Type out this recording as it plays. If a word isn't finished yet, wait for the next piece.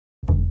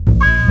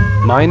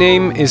My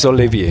name is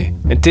Olivier,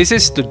 and this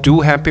is the Do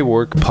Happy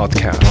Work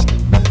podcast.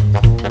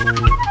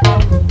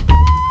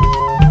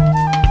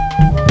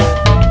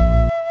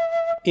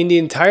 In the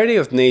entirety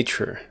of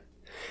nature,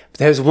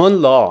 there's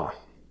one law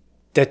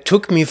that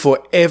took me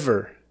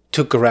forever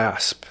to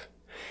grasp.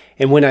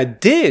 And when I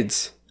did,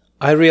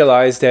 I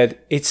realized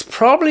that it's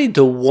probably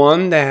the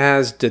one that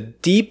has the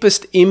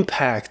deepest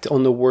impact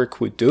on the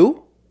work we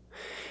do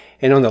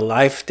and on the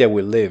life that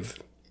we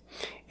live.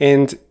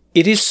 And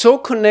it is so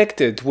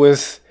connected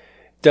with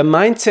the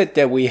mindset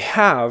that we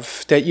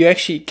have that you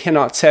actually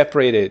cannot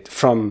separate it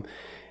from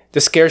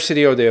the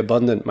scarcity or the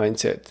abundant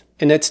mindset.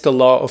 And that's the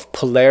law of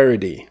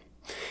polarity.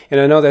 And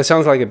I know that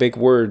sounds like a big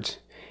word.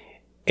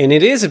 And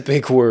it is a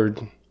big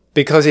word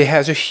because it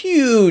has a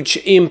huge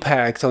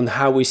impact on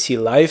how we see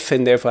life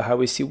and therefore how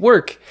we see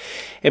work.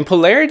 And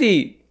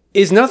polarity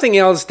is nothing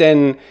else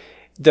than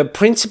the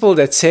principle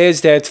that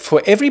says that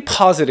for every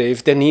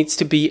positive, there needs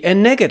to be a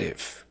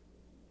negative.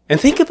 And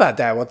think about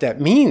that, what that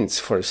means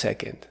for a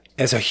second.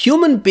 As a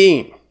human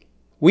being,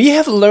 we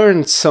have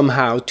learned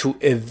somehow to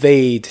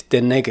evade the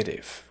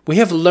negative. We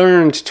have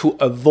learned to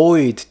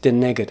avoid the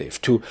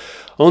negative, to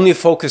only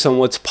focus on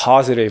what's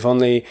positive,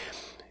 only,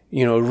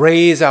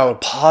 raise our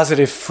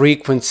positive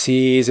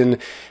frequencies and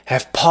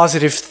have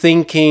positive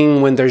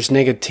thinking when there's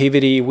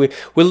negativity.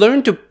 We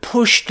learn to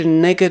push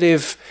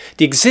the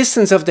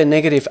existence of the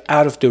negative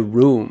out of the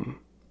room.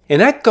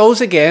 And that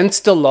goes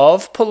against the law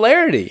of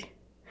polarity.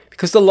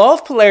 Because the law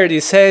of polarity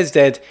says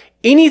that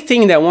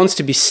anything that wants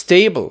to be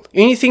stable,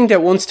 anything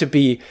that wants to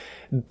be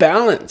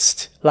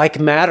balanced, like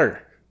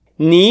matter,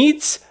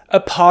 needs a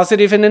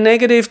positive and a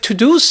negative to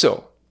do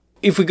so.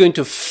 If we go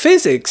into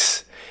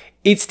physics,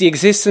 it's the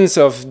existence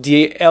of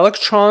the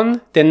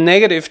electron, the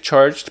negative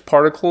charged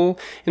particle,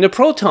 and the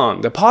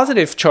proton, the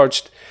positive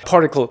charged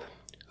particle.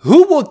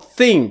 Who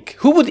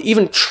would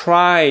even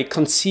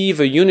conceive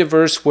a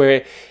universe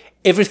where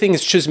everything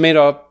is just made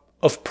up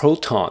of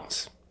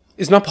protons?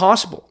 It's not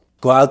possible.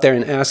 Go out there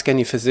and ask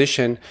any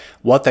physician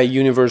what that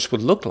universe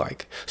would look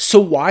like. So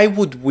why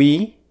would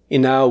we,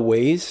 in our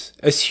ways,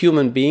 as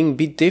human beings,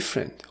 be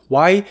different?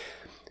 Why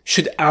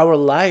should our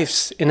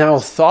lives and our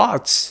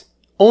thoughts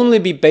only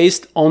be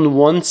based on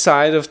one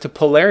side of the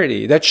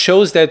polarity? That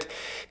shows that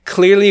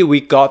clearly we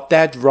got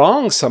that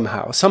wrong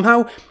somehow.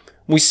 Somehow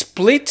we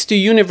split the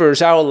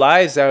universe, our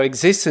lives, our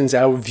existence,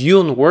 our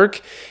view on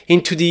work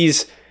in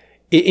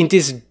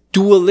this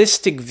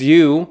dualistic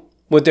view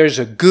where there's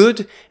a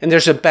good and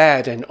there's a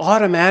bad, and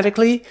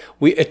automatically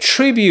we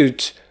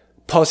attribute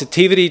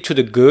positivity to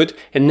the good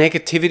and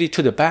negativity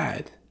to the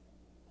bad.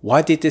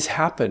 Why did this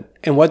happen?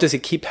 And why does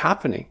it keep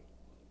happening?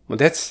 Well,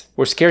 that's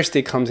where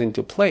scarcity comes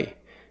into play.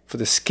 For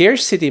the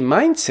scarcity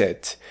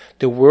mindset,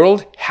 the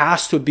world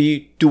has to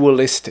be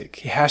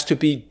dualistic. It has to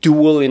be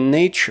dual in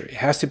nature. It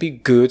has to be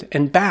good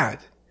and bad.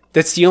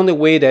 That's the only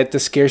way that the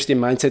scarcity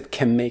mindset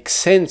can make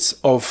sense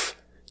of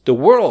the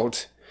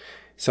world.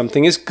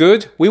 Something is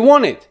good, we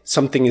want it.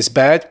 Something is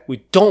bad, we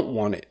don't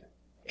want it.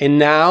 And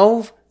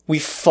now we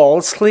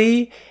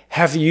falsely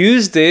have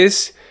used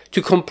this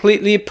to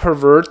completely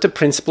pervert the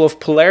principle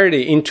of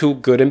polarity into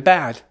good and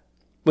bad,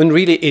 when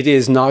really it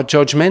is not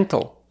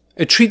judgmental.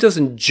 A tree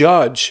doesn't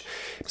judge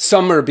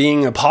summer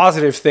being a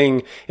positive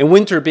thing and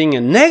winter being a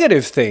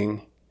negative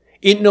thing.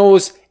 It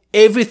knows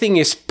everything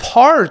is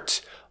part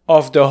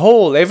of the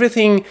whole.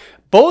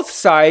 Both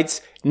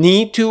sides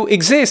need to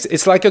exist.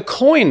 It's like a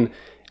coin.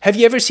 Have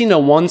you ever seen a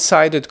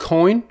one-sided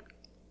coin?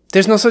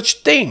 There's no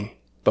such thing.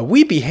 But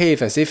we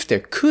behave as if there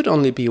could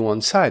only be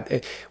one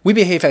side. We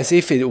behave as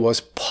if it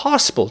was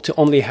possible to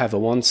only have a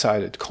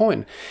one-sided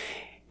coin.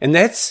 And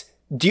that's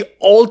the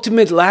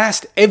ultimate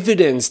last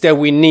evidence that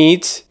we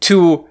need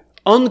to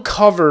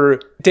uncover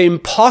the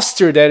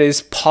imposter that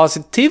is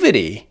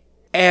positivity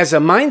as a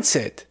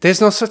mindset. There's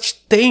no such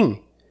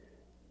thing.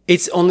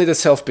 It's only the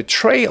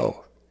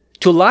self-betrayal.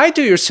 To lie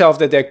to yourself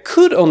that there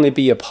could only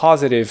be a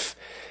positive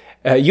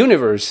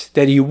universe,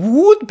 that it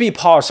would be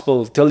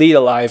possible to lead a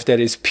life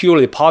that is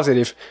purely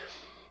positive,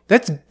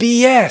 that's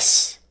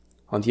BS.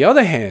 On the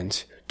other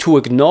hand, to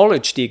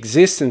acknowledge the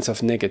existence of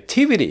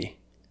negativity,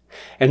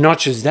 and not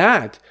just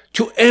that,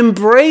 to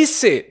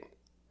embrace it,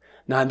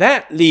 now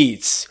that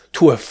leads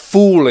to a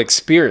full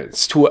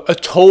experience, to a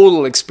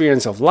total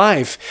experience of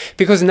life,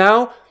 because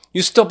now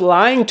you stop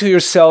lying to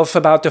yourself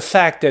about the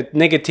fact that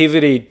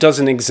negativity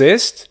doesn't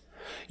exist.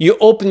 You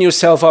open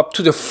yourself up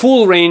to the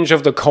full range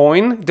of the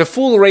coin, the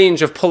full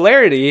range of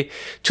polarity,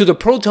 to the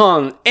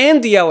proton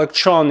and the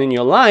electron in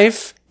your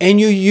life, and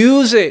you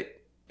use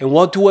it. And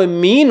what do I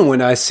mean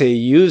when I say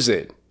use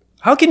it?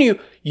 How can you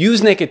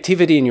use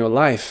negativity in your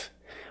life?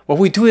 Well,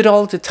 we do it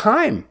all the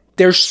time.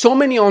 There's so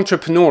many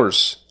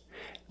entrepreneurs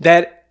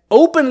that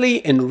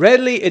openly and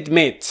readily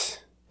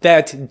admit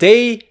that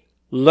they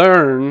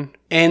learn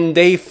and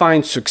they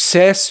find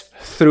success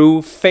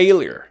through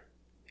failure.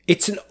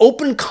 It's an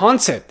open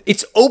concept.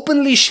 It's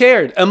openly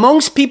shared.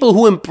 Amongst people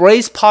who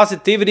embrace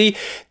positivity,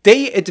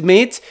 they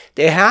admit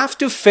they have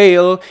to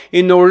fail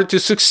in order to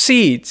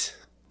succeed.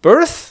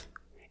 Birth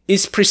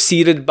is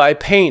preceded by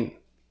pain.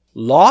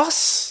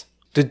 Loss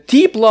The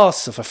deep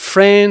loss of a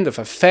friend, of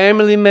a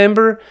family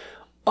member,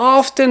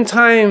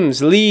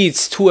 oftentimes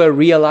leads to a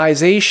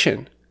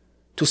realization,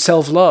 to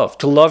self-love,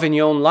 to love in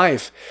your own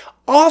life.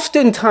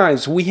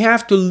 Oftentimes, we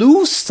have to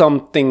lose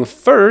something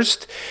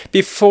first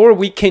before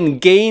we can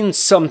gain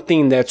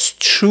something that's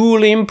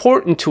truly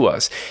important to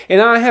us.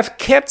 And I have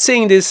kept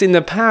saying this in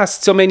the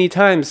past so many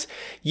times.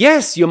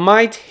 Yes, you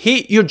might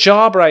hate your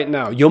job right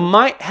now. You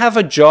might have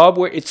a job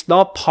where it's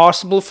not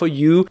possible for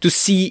you to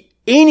see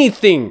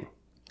anything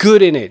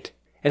good in it.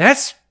 And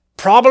that's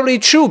probably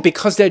true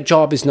because that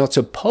job is not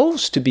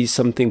supposed to be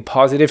something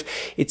positive.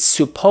 It's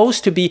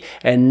supposed to be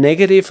a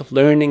negative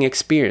learning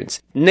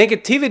experience.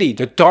 Negativity,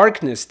 the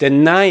darkness, the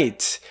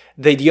night,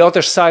 the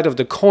other side of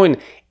the coin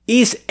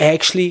is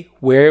actually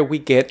where we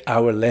get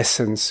our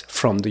lessons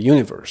from the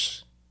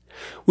universe.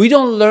 We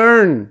don't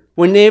learn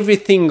when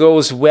everything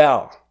goes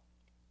well.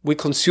 We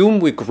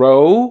consume, we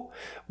grow,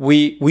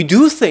 we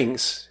do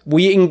things,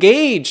 we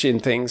engage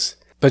in things.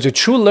 But the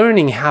true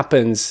learning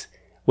happens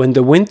when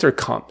the winter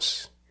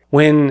comes.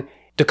 When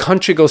the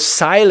country goes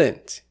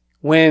silent,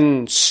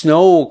 when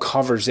snow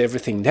covers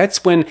everything,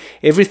 that's when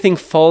everything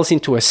falls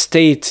into a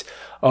state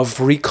of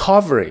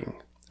recovering,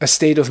 a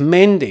state of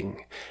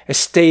mending, a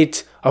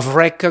state of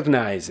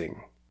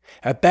recognizing.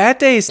 A bad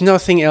day is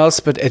nothing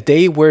else but a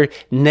day where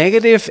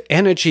negative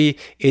energy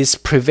is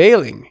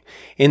prevailing.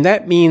 And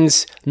that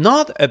means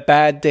not a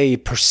bad day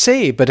per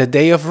se, but a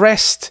day of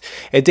rest,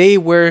 a day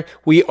where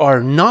we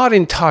are not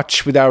in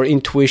touch with our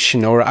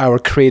intuition or our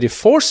creative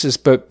forces,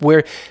 but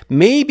where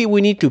maybe we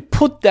need to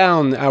put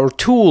down our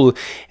tool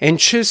and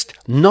just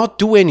not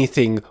do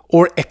anything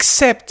or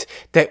accept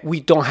that we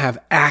don't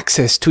have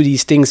access to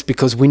these things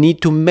because we need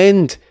to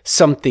mend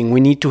something, we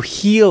need to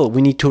heal,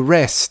 we need to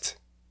rest.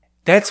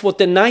 That's what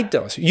the night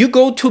does. You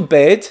go to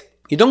bed,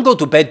 you don't go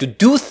to bed to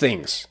do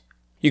things.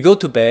 You go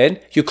to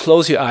bed, you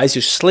close your eyes,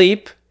 you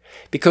sleep,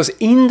 because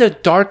in the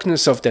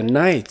darkness of the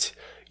night,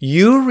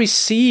 you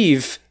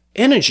receive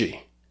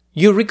energy.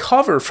 You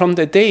recover from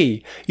the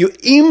day. You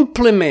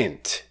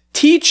implement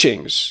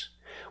teachings,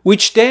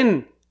 which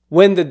then,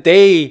 when the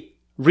day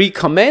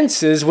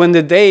recommences, when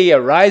the day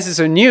arises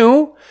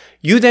anew,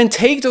 you then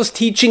take those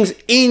teachings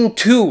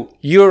into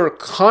your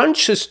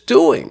conscious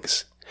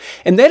doings.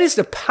 And that is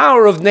the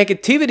power of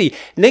negativity.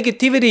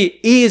 Negativity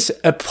is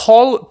a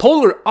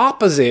polar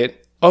opposite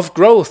of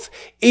growth.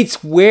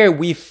 It's where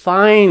we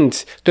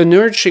find the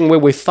nurturing, where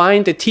we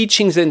find the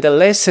teachings and the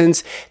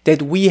lessons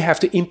that we have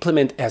to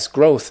implement as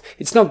growth.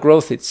 It's not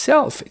growth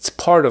itself. It's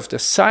part of the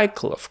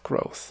cycle of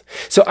growth.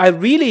 So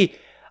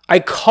I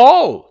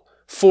call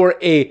for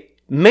a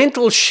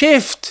mental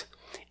shift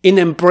in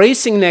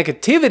embracing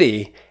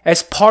negativity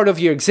as part of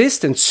your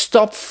existence.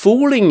 Stop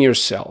fooling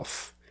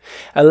yourself.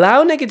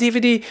 Allow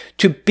negativity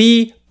to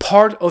be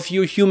part of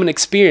your human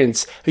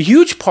experience, a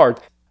huge part.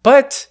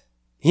 But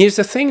here's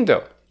the thing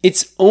though.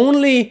 It's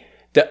only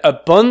the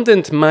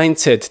abundant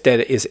mindset that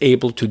is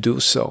able to do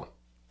so.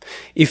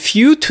 If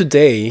you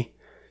today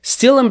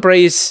still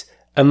embrace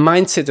a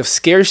mindset of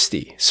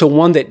scarcity, so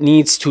one that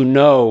needs to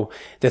know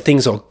that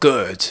things are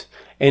good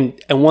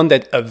and one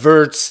that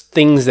averts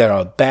things that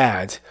are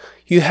bad,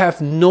 you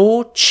have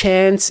no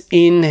chance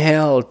in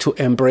hell to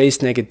embrace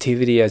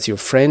negativity as your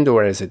friend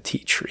or as a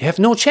teacher. You have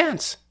no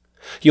chance.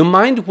 Your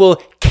mind will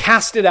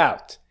cast it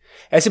out,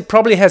 as it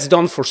probably has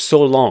done for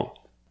so long.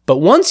 But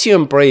once you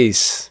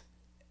embrace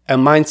a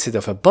mindset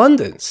of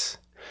abundance,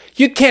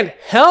 you can't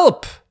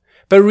help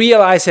but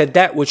realize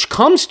that which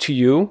comes to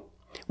you,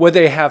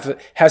 whether it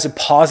has a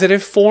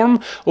positive form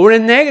or a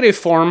negative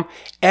form,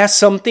 as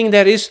something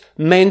that is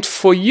meant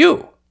for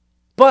you.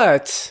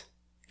 But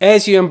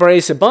as you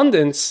embrace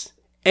abundance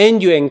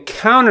and you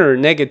encounter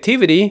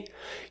negativity,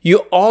 you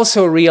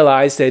also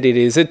realize that it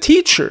is a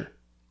teacher.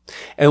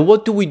 And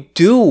what do we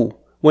do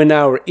when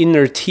our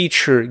inner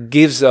teacher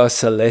gives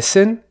us a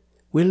lesson?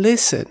 We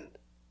listen.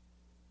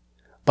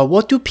 But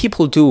what do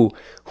people do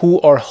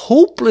who are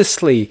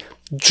hopelessly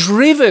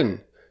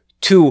driven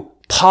to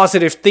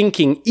positive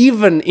thinking,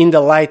 even in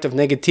the light of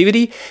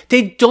negativity?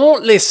 They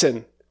don't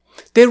listen.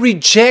 They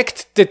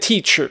reject the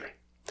teacher.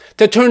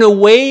 They turn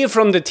away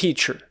from the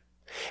teacher.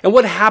 And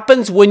what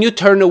happens when you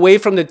turn away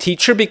from the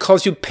teacher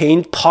because you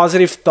paint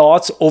positive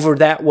thoughts over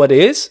that what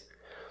is?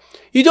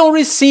 You don't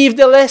receive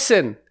the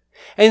lesson.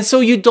 And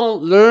so you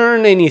don't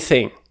learn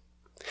anything.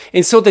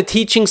 And so the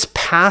teachings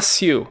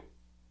pass you.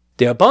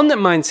 The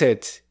abundant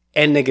mindset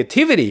and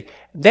negativity,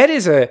 that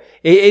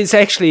is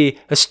actually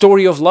a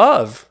story of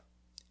love.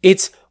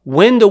 It's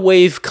when the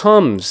wave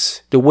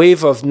comes, the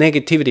wave of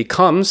negativity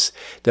comes,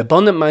 the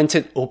abundant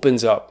mindset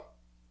opens up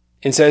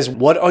and says,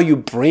 what are you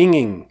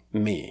bringing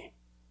me?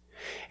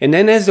 And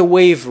then as the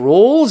wave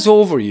rolls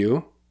over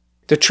you,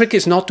 the trick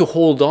is not to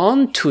hold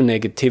on to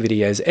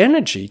negativity as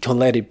energy, to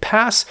let it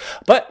pass,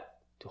 but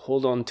to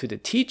hold on to the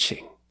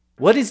teaching.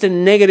 What is the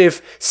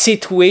negative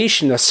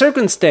situation, the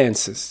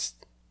circumstances?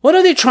 What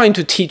are they trying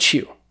to teach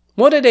you?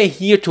 What are they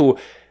here to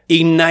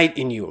ignite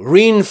in you,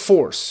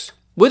 reinforce?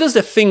 Where does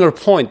the finger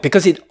point?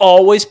 Because it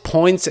always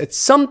points at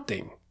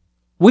something.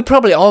 We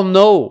probably all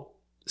know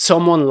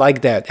someone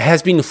like that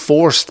has been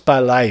forced by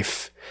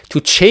life to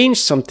change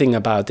something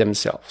about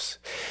themselves.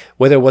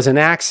 Whether it was an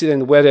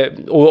accident,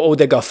 or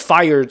they got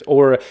fired,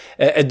 or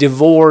a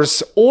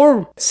divorce,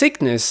 or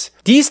sickness,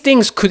 these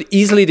things could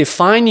easily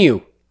define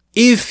you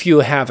if you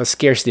have a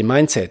scarcity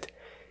mindset.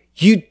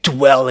 You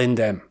dwell in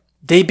them.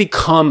 They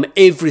become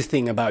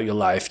everything about your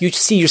life. You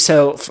see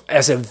yourself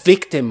as a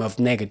victim of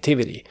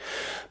negativity.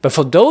 But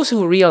for those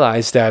who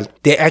realize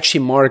that they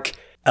actually mark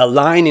a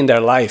line in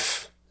their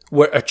life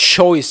where a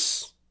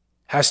choice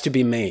has to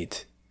be made,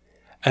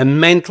 a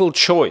mental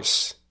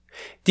choice,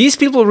 these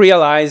people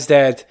realize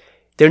that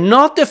they're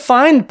not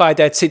defined by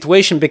that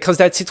situation because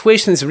that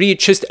situation is really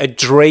just a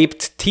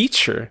draped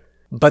teacher,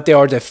 but they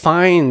are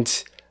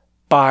defined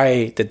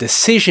by the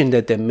decision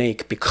that they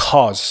make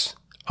because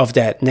of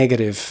that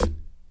negative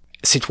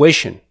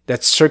situation,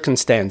 that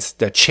circumstance,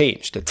 that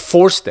change, that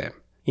forced them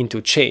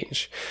into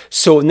change.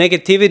 So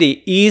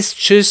negativity is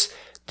just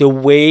the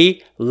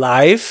way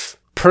life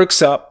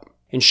perks up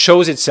and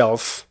shows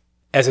itself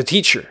as a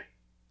teacher.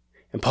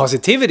 And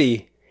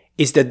positivity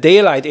is the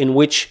daylight in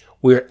which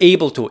we're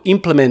able to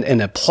implement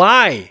and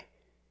apply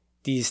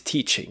these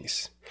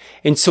teachings.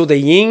 And so the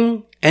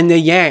yin and the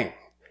yang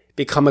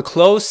become a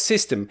closed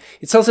system.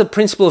 It's also a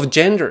principle of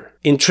gender.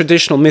 In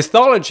traditional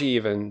mythology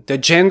even, the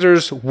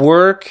genders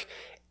work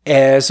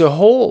as a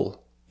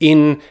whole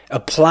in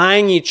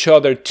applying each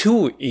other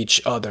to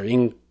each other,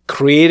 in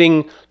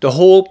creating the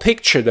whole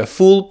picture, the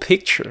full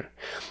picture.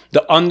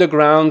 The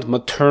underground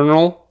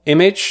maternal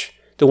image,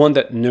 the one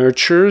that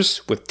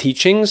nurtures with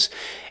teachings,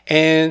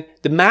 and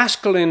the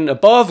masculine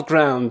above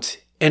ground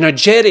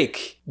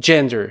energetic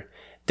gender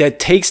that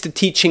takes the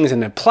teachings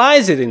and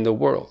applies it in the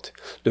world.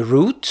 The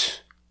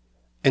root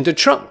and the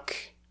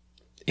trunk.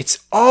 It's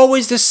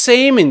always the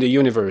same in the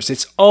universe.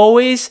 It's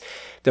always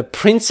the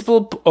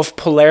principle of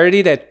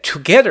polarity that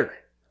together,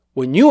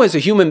 when you as a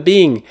human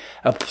being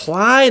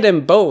apply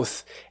them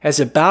both as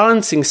a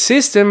balancing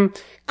system,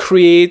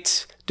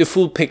 create the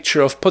full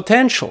picture of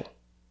potential.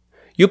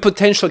 Your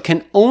potential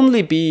can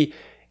only be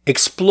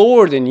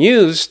explored and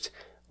used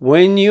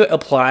when you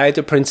apply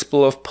the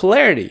principle of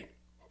polarity.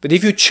 But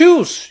if you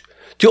choose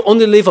to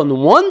only live on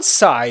one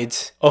side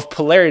of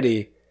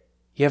polarity,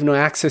 you have no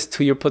access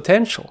to your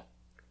potential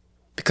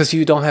because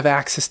you don't have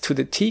access to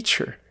the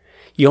teacher.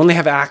 You only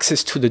have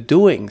access to the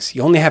doings.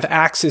 You only have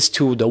access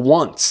to the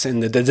wants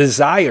and the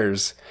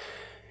desires.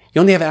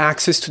 You only have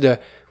access to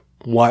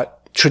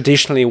what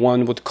traditionally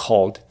one would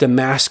call the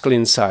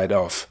masculine side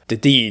of the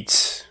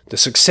deeds, the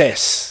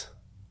success.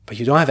 But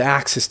you don't have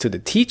access to the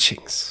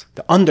teachings,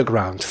 the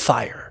underground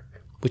fire,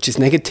 which is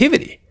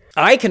negativity.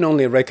 I can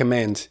only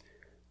recommend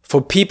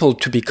for people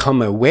to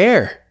become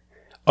aware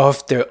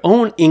of their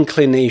own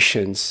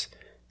inclinations,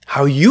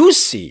 how you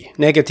see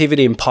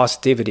negativity and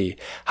positivity,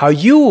 how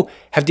you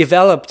have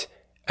developed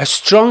a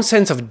strong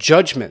sense of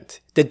judgment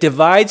that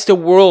divides the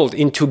world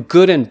into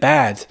good and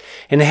bad,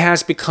 and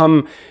has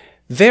become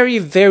very,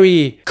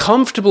 very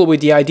comfortable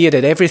with the idea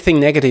that everything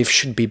negative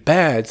should be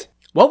bad.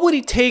 What would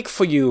it take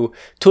for you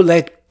to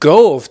let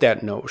go of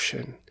that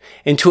notion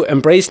and to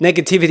embrace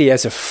negativity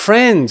as a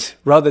friend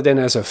rather than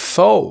as a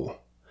foe?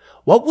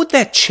 What would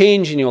that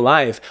change in your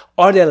life?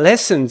 Are there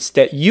lessons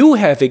that you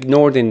have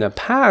ignored in the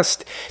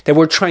past that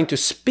we're trying to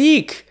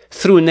speak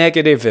through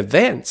negative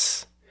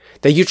events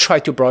that you try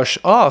to brush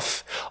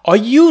off? Are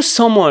you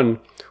someone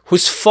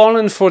who's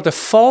fallen for the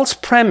false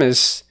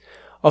premise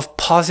of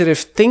positive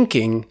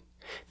thinking,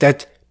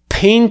 that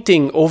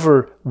painting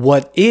over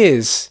what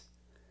is?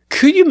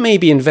 Could you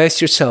maybe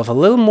invest yourself a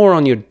little more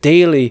in your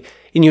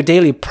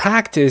daily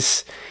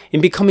practice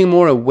in becoming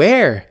more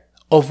aware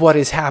of what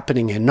is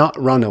happening and not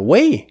run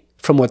away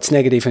from what's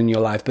negative in your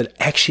life, but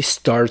actually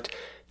start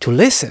to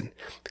listen?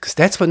 Because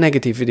that's what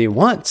negativity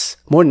wants,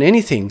 more than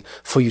anything,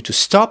 for you to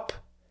stop,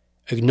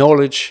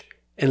 acknowledge,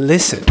 and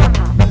listen.